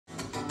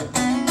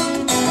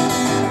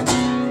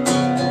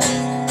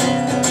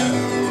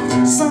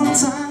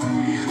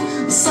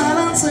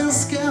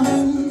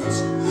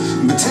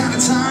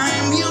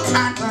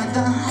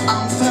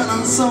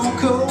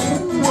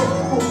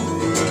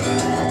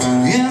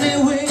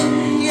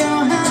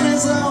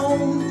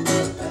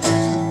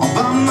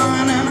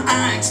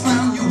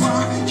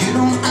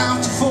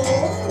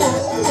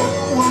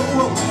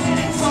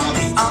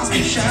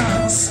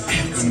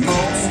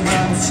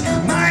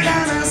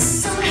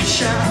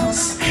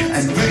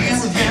and bring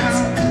it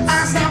again.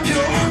 I stop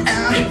you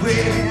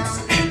anywhere,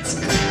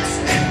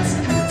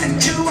 and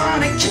you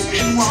wanna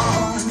keep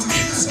on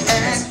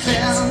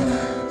acting.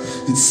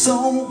 It's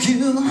so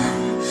good,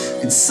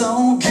 it's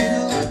so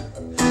good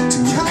to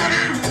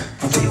have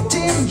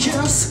 15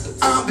 years.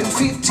 I've been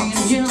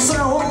 15 years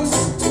old.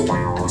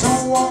 I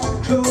don't wanna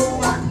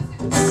grow up.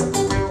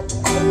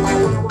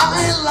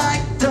 I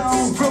like the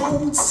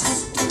roads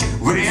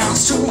real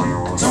soon. I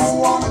don't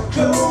wanna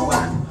grow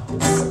up.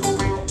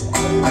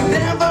 I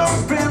never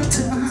been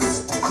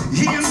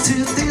into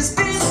this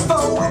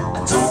before.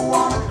 I don't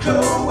wanna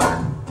grow up.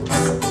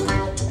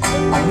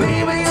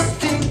 Maybe you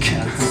think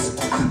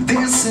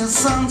this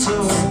is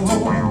untold.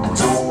 I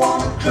don't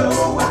wanna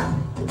grow up.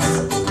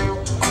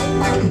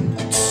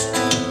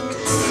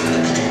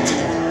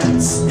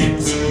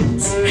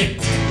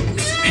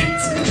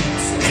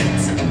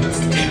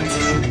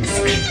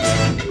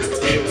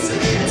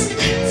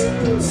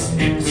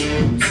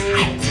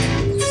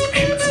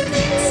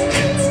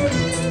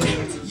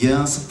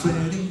 You're so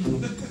pretty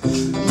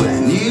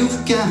when you've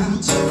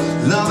got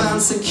love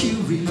and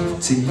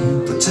security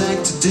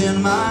protected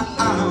in my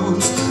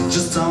arms.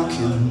 Just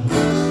talking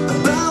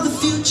about the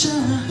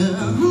future,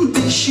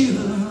 be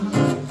sure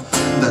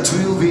that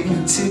we'll be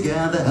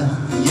together.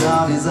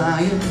 Your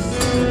desire,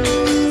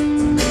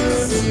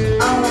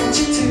 I want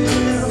you to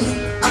know,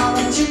 I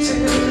want you to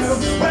know,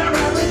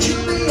 wherever you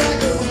be I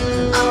go.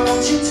 I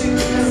want you to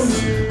know,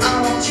 I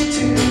want you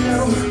to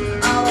know,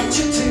 I want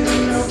you to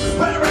know,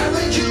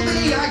 wherever you be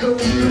I go.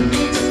 You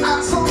need to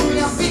ask for me,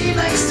 I'll be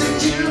next to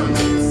you,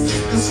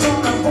 'cause from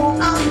now on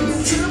I'm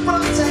here to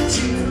protect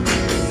you.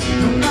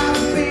 No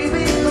matter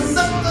baby,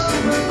 no,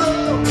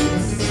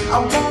 I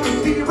wanna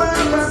be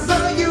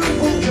wherever you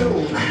will go.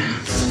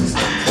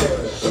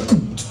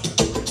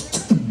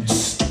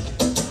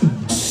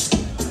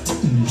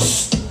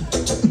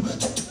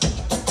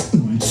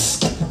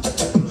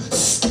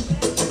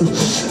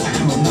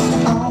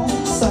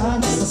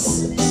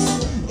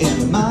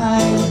 In my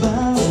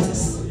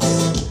balance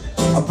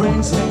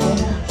brings me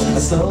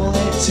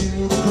slowly to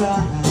the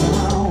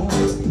ground,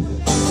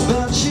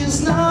 but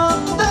she's not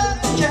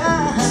that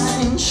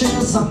kind.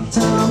 She's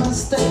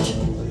optimistic.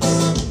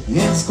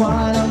 It's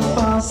quite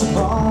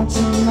impossible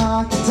to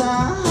knock it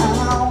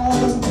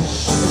down.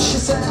 She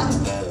said,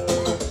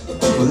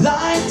 well,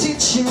 I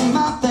teach you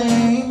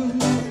nothing.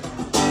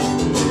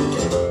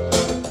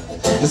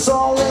 It's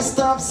always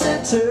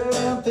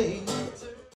topsy-turvy.